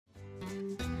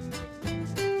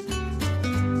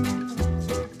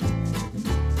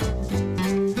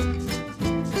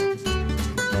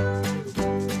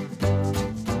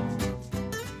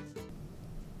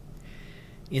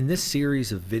In this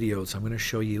series of videos, I'm going to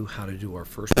show you how to do our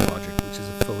first project, which is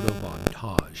a photo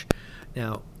montage.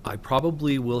 Now, I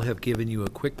probably will have given you a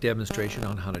quick demonstration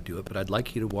on how to do it, but I'd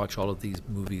like you to watch all of these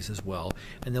movies as well,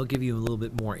 and they'll give you a little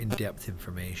bit more in-depth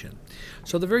information.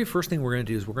 So the very first thing we're going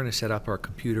to do is we're going to set up our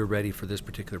computer ready for this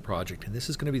particular project, and this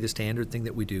is going to be the standard thing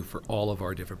that we do for all of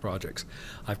our different projects.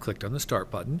 I've clicked on the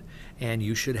Start button, and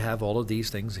you should have all of these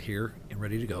things here and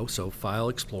ready to go. So File,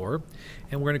 Explorer,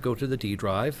 and we're going to go to the D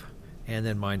drive, and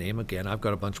then my name again. I've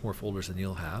got a bunch more folders than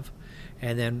you'll have.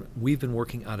 And then we've been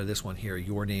working out of this one here,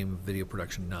 Your Name Video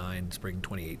Production 9, Spring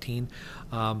 2018.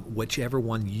 Whichever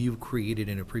one you created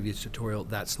in a previous tutorial,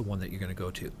 that's the one that you're going to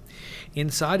go to.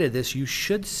 Inside of this, you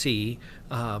should see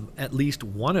at least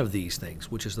one of these things,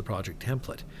 which is the project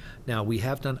template. Now, we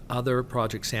have done other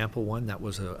project sample one. That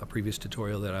was a previous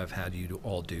tutorial that I've had you to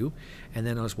all do. And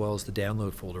then as well as the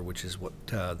download folder, which is what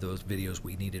those videos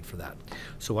we needed for that.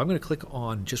 So I'm going to click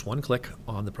on, just one click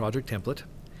on the project template.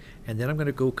 And then I'm going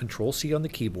to go Control-C on the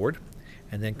keyboard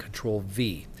and then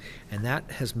Control-V. And that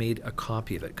has made a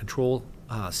copy of it.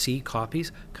 Control-C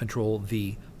copies,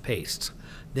 Control-V pastes.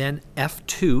 Then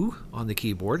F2 on the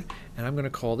keyboard, and I'm going to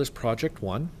call this Project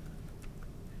 1.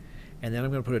 And then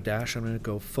I'm going to put a dash, I'm going to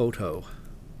go Photo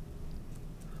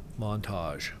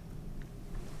Montage.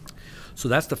 So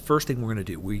that's the first thing we're going to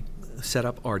do. We set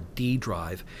up our D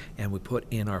drive and we put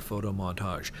in our photo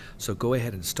montage. So go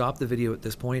ahead and stop the video at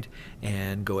this point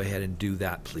and go ahead and do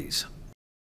that, please.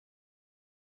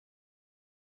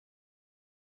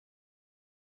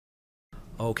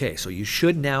 Okay, so you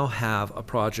should now have a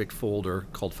project folder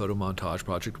called Photo Montage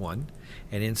Project 1,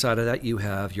 and inside of that you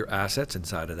have your assets.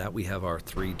 Inside of that we have our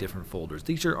 3 different folders.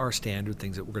 These are our standard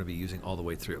things that we're going to be using all the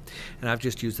way through. And I've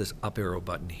just used this up arrow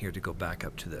button here to go back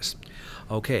up to this.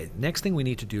 Okay, next thing we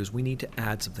need to do is we need to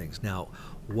add some things. Now,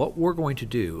 what we're going to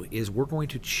do is we're going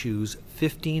to choose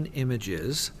 15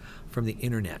 images from the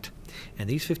internet. And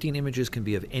these 15 images can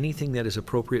be of anything that is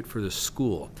appropriate for the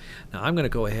school. Now I'm going to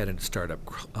go ahead and start up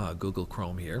Google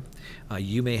Chrome here.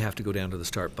 You may have to go down to the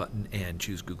Start button and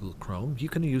choose Google Chrome. You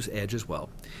can use Edge as well.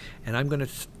 And I'm going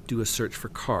to do a search for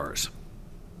cars.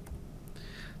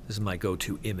 This is my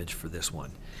go-to image for this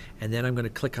one. And then I'm going to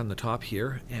click on the top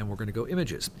here and we're going to go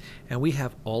Images. And we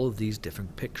have all of these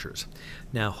different pictures.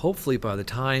 Now hopefully by the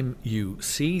time you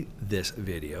see this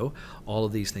video, all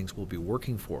of these things will be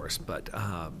working for us. But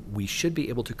we should be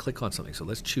able to click on something. So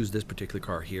let's choose this particular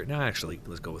car here. Now actually,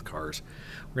 let's go with cars.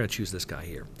 We're going to choose this guy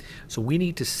here. So we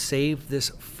need to save this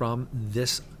from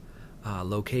this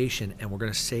location, and we're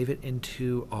going to save it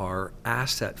into our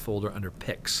asset folder under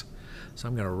Pics. So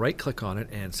I'm going to right click on it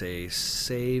and say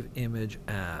Save Image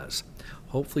As.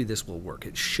 Hopefully this will work.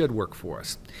 It should work for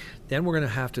us. Then we're going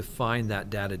to have to find that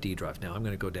Data D drive. Now I'm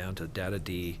going to go down to Data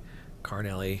D,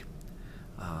 Carnelli,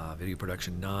 Video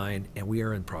Production 9, and we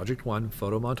are in Project 1,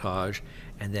 Photo Montage,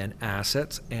 and then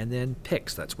Assets, and then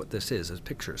Pics. That's what this is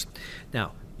pictures.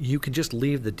 Now you can just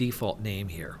leave the default name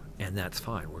here, and that's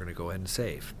fine. We're going to go ahead and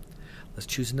save. Let's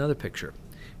choose another picture,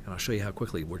 and I'll show you how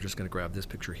quickly. We're just going to grab this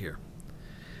picture here.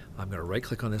 I'm going to right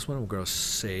click on this one and we're going to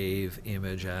Save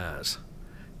Image As.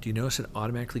 Do you notice it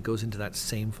automatically goes into that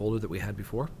same folder that we had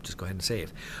before? Just go ahead and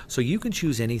save. So you can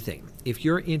choose anything. If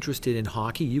you're interested in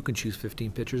hockey, you can choose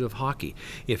 15 pictures of hockey.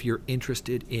 If you're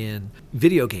interested in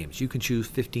video games, you can choose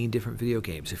 15 different video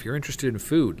games. If you're interested in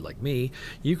food, like me,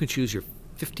 you can choose your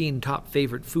 15 top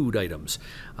favorite food items.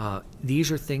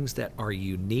 These are things that are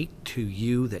unique to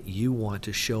you that you want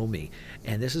to show me.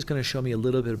 And this is going to show me a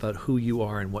little bit about who you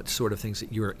are and what sort of things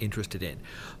that you're interested in.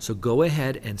 So go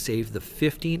ahead and save the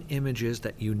 15 images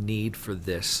that you need for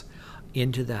this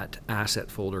into that asset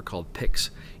folder called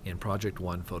Pics in Project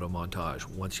 1 Photo Montage.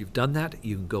 Once you've done that,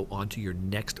 you can go on to your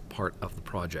next part of the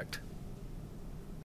project.